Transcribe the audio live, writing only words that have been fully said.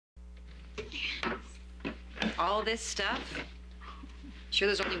All this stuff? Sure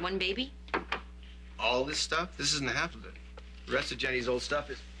there's only one baby? All this stuff? This isn't half of it. The rest of Jenny's old stuff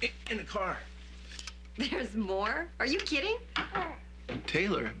is in the car. There's more? Are you kidding?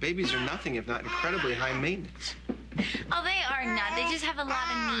 Taylor, babies are nothing if not incredibly high maintenance. Oh, they are not. They just have a lot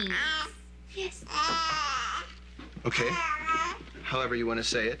of needs. Yes. Okay. However you want to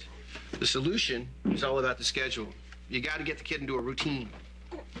say it. The solution is all about the schedule. You got to get the kid into a routine.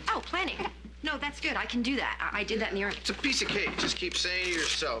 Oh, planning. No, that's good. I can do that. I did that in the early. It's a piece of cake. Just keep saying to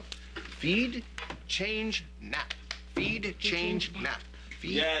yourself, feed, change, nap. Feed, change, nap.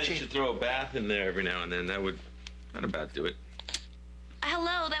 Feed, yeah, you change. should throw a bath in there every now and then. That would not about do it.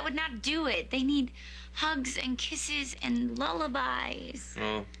 Hello, that would not do it. They need hugs and kisses and lullabies.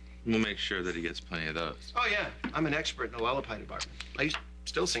 Well, we'll make sure that he gets plenty of those. Oh, yeah. I'm an expert in the lullaby department. I used to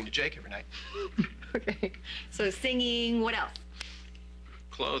still sing to Jake every night. Okay. So singing, what else?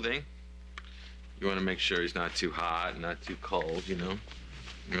 Clothing. You want to make sure he's not too hot and not too cold, you know?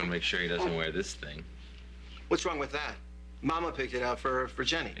 You want to make sure he doesn't wear this thing. What's wrong with that? Mama picked it out for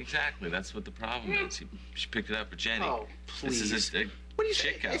Jenny. Exactly. That's what the problem is. She picked it up for Jenny. Oh, please. This is a What do you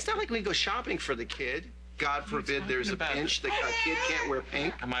chick say? out. It's not like we go shopping for the kid. God forbid there's a pinch. The kid can't wear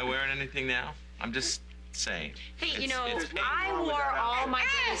pink. Am I wearing anything now? I'm just saying. Hey, It's I wore all my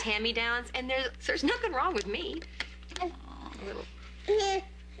brother's hand-me-downs, and there's nothing wrong with me. A little.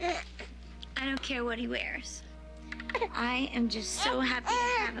 I don't care what he wears. I am just so happy to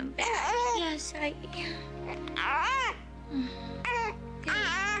have him back. Yes, I am.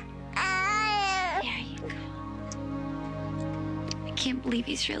 There you go. I can't believe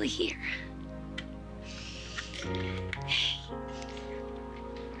he's really here. Hey.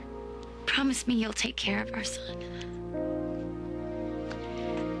 Promise me you'll take care of our son.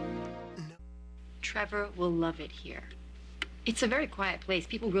 Trevor will love it here. It's a very quiet place.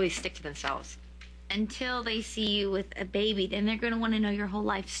 People really stick to themselves. Until they see you with a baby, then they're going to want to know your whole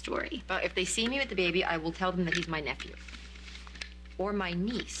life story. If they see me with the baby, I will tell them that he's my nephew. Or my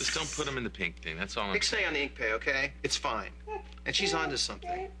niece. Just don't put him in the pink thing. That's all I'm Big stay on the ink pay, okay? It's fine. And she's onto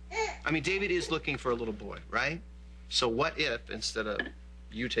something. I mean, David is looking for a little boy, right? So what if, instead of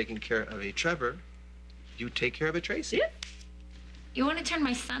you taking care of a Trevor, you take care of a Tracy? Yeah. You want to turn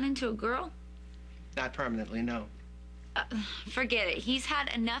my son into a girl? Not permanently, no. Forget it. He's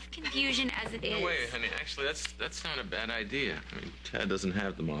had enough confusion as it is. No, wait, honey. Actually, that's not a bad idea. I mean, Tad doesn't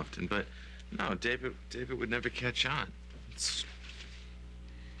have them often, but no, David would never catch on. It's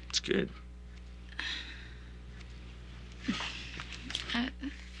good.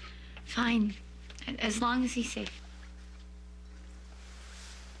 Fine, as long as he's safe.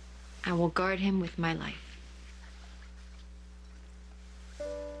 I will guard him with my life.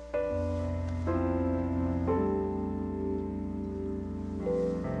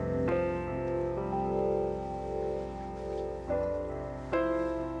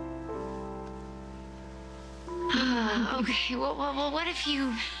 Okay, well, what if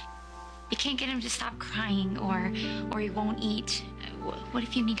you can't get him to stop crying, or he won't eat? What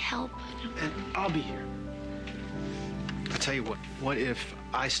if you need help? And I'll be here. I'll tell you what if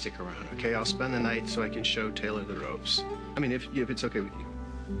I stick around, okay? I'll spend the night so I can show Taylor the ropes. I mean, if it's okay with you.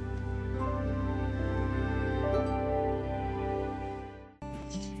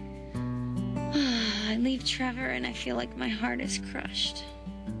 I leave Trevor and I feel like my heart is crushed.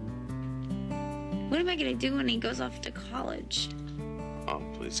 What am I gonna do when he goes off to college? Oh,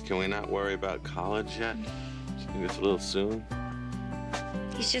 please, can we not worry about college yet? Do you think it's a little soon?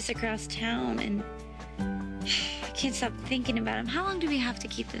 He's just across town, and I can't stop thinking about him. How long do we have to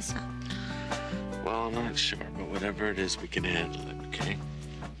keep this up? Well, I'm not sure, but whatever it is, we can handle it, okay?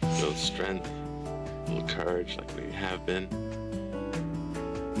 A little strength, a little courage like we have been.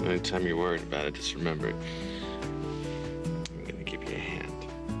 Anytime you're worried about it, just remember it. I'm gonna give you a hand.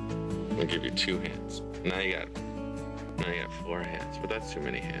 I'm gonna give you 2 hands. Now you got 4 hands, but that's too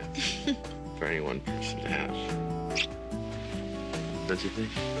many hands for any one person to have. Don't you think?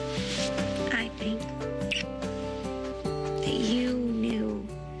 I think that you knew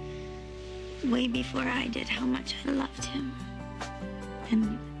way before I did how much I loved him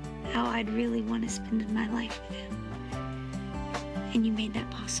and how I'd really want to spend my life with him. And you made that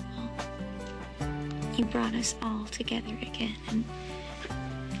possible. You brought us all together again, and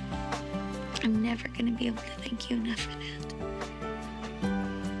I'm never going to be able to thank you enough for that.